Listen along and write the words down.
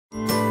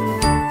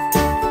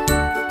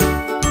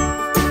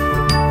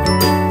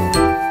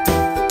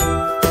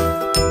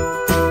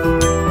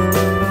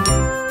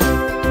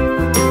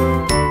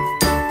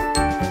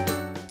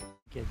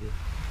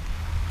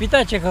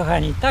Witajcie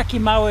kochani, taki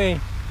mały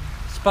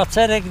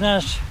spacerek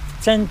nasz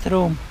w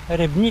centrum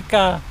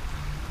Rybnika.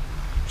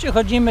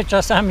 Przychodzimy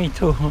czasami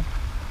tu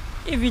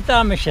i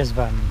witamy się z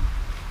wami.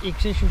 I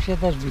Krzysiu się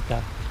też wita.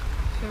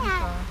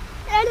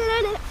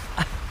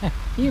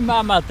 I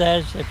mama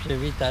też się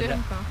przywita.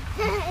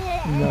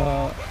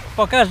 No,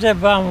 pokażę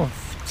wam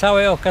w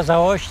całej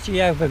okazałości,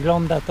 jak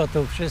wygląda to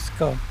tu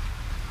wszystko.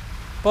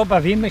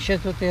 Pobawimy się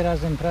tutaj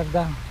razem,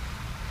 prawda?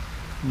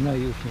 No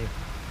i już nie.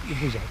 I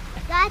buziak.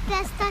 To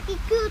jest taki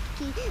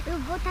krótki,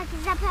 bo taki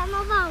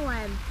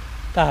zaplanowałem.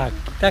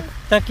 Tak,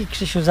 taki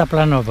Krzysiu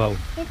zaplanował. I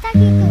taki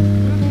krótki.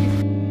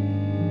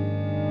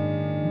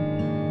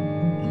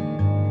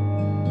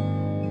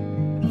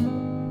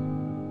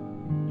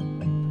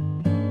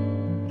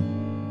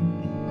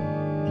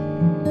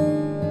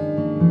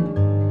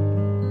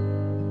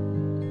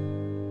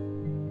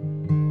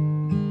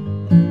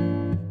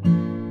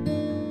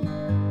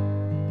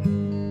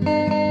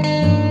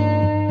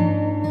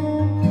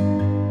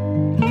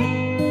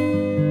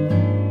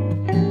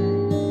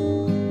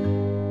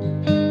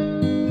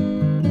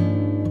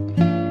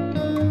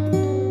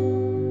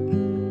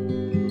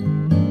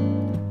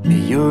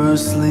 You're a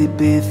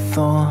sleepy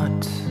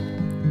thought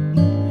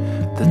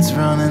that's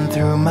running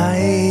through my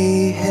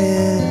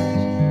head.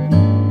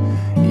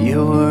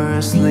 You're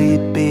a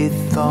sleepy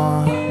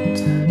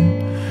thought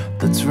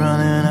that's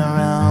running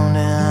around,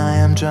 and I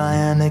am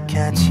trying to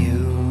catch you.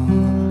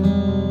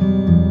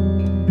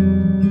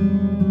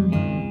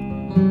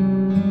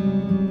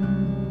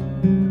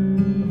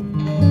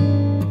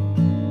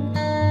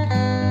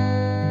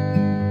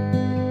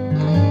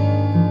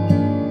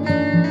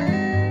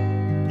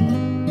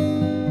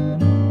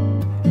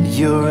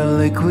 You're a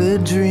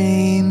liquid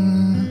dream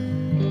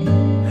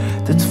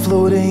that's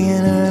floating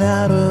in and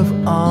out of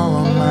all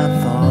of my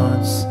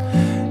thoughts.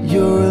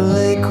 You're a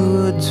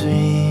liquid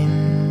dream.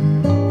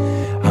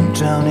 I'm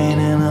drowning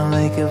in a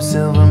lake of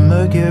silver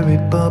mercury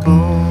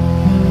bubbles.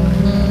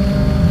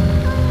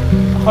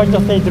 Chodź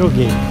do tej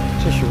drugiej,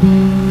 Krzysiu.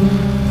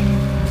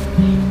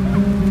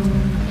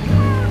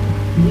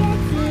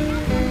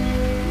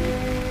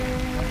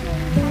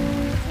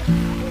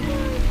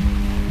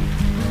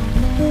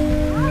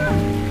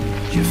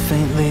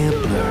 Faintly a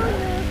blur.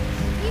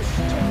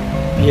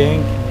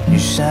 Pięknie. You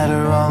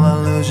shatter all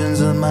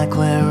illusions of my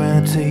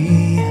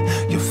clarity.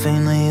 You're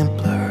faintly a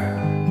blur.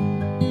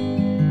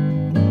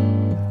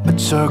 A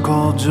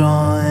charcoal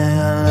drawing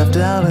I left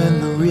out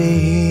in the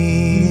rain.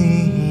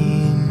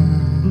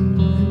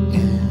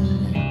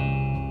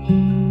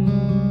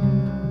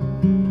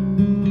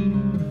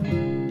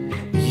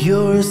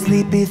 You're a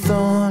sleepy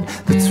thought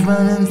that's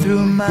running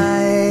through my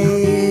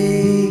head.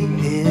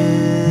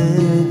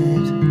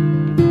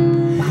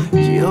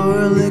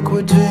 You're a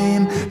liquid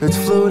dream that's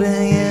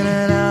floating in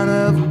and out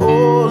of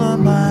all of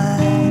my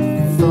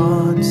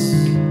thoughts.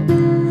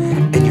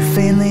 And you're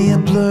faintly a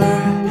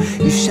blur.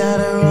 You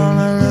shatter all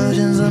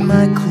illusions of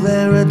my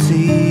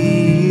clarity.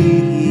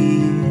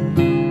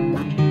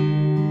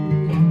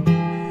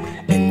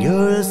 And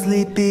you're a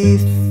sleepy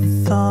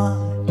thought.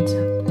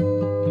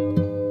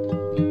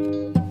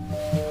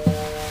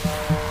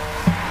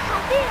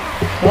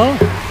 O!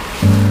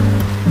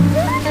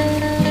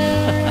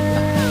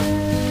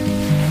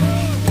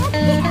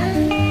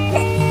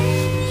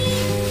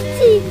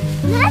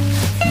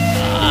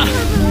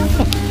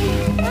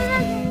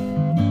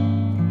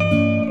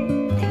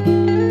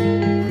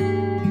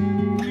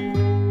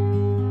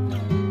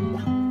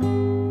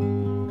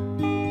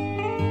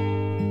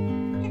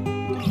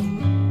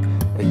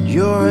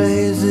 You're a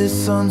hazy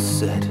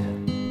sunset.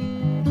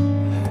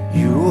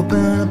 You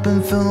open up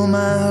and fill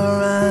my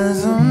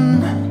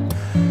horizon.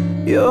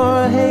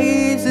 You're a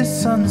hazy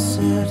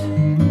sunset.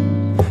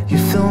 You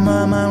fill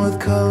my mind with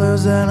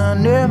colors that I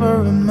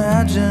never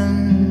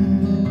imagined.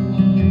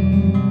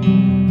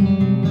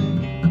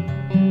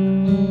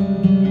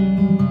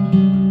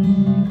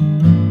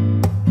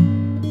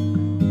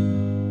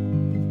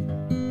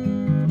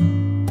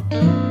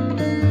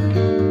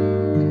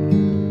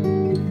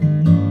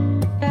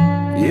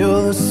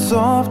 You're the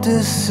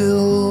softest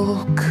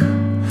silk,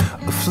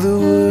 a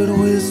fluid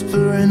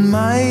whisper in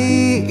my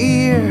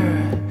ear.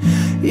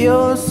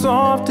 You're the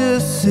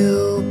softest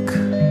silk,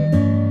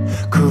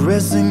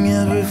 caressing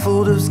every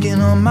fold of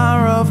skin on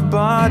my rough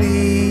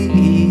body.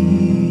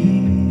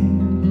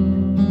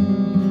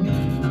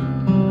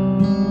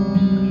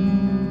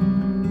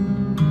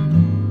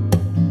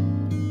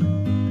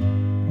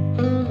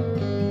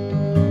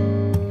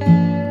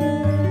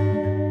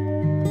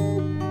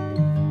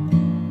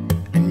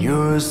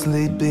 You're a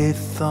sleepy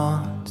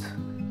thought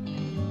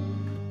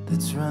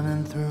that's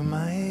running through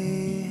my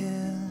head.